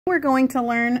we're going to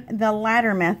learn the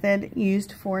ladder method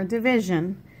used for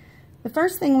division. The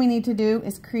first thing we need to do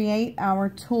is create our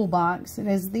toolbox. It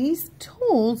is these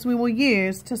tools we will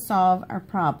use to solve our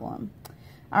problem.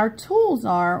 Our tools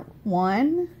are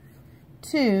 1,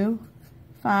 2,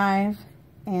 5,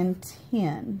 and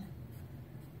 10.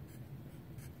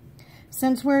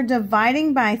 Since we're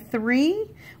dividing by 3,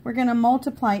 we're going to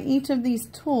multiply each of these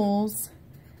tools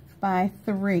by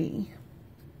 3.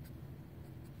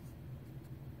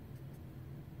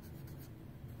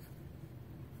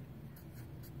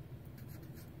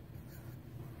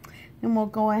 And we'll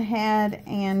go ahead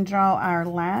and draw our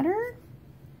ladder.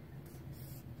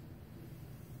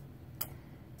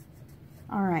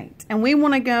 All right, and we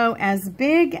want to go as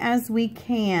big as we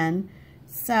can.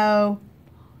 So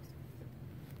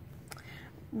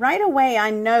right away I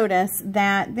notice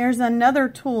that there's another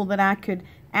tool that I could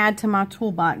add to my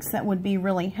toolbox that would be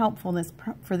really helpful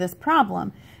for this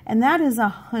problem, and that is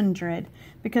 100,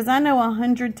 because I know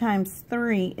 100 times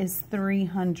 3 is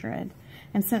 300.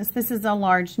 And since this is a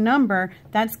large number,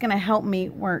 that's going to help me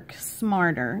work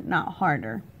smarter, not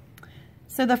harder.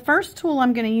 So the first tool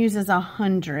I'm going to use is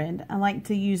 100. I like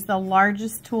to use the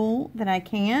largest tool that I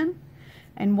can.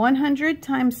 And 100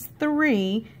 times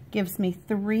 3 gives me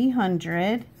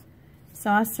 300. So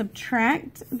I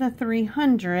subtract the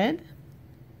 300,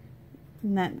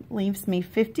 and that leaves me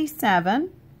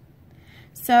 57.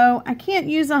 So I can't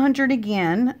use 100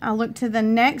 again. I look to the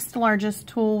next largest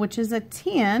tool, which is a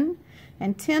 10.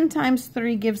 And 10 times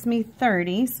 3 gives me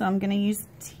 30, so I'm going to use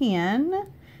 10.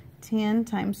 10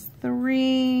 times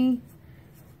 3,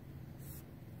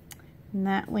 and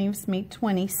that leaves me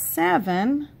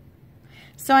 27.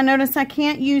 So I notice I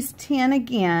can't use 10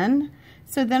 again,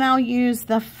 so then I'll use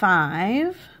the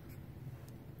 5.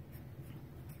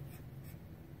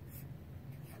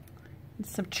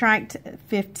 Subtract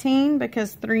 15,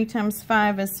 because 3 times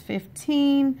 5 is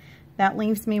 15. That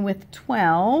leaves me with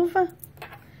 12.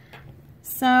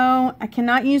 So I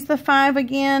cannot use the 5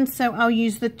 again, so I'll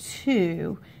use the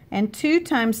 2. And 2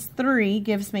 times 3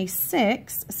 gives me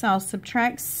 6, so I'll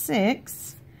subtract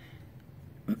 6.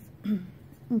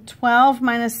 12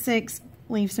 minus 6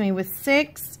 leaves me with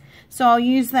 6, so I'll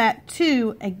use that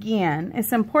 2 again.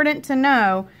 It's important to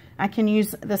know I can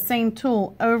use the same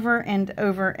tool over and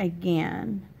over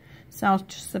again. So I'll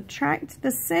subtract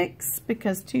the 6,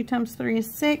 because 2 times 3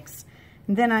 is 6.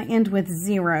 And then I end with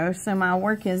 0, so my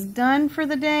work is done for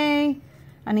the day.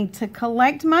 I need to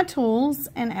collect my tools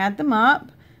and add them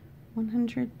up.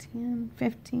 110,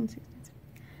 15, 16,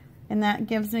 and that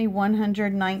gives me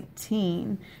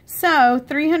 119. So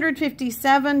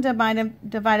 357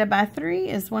 divided by 3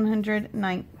 is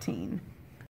 119.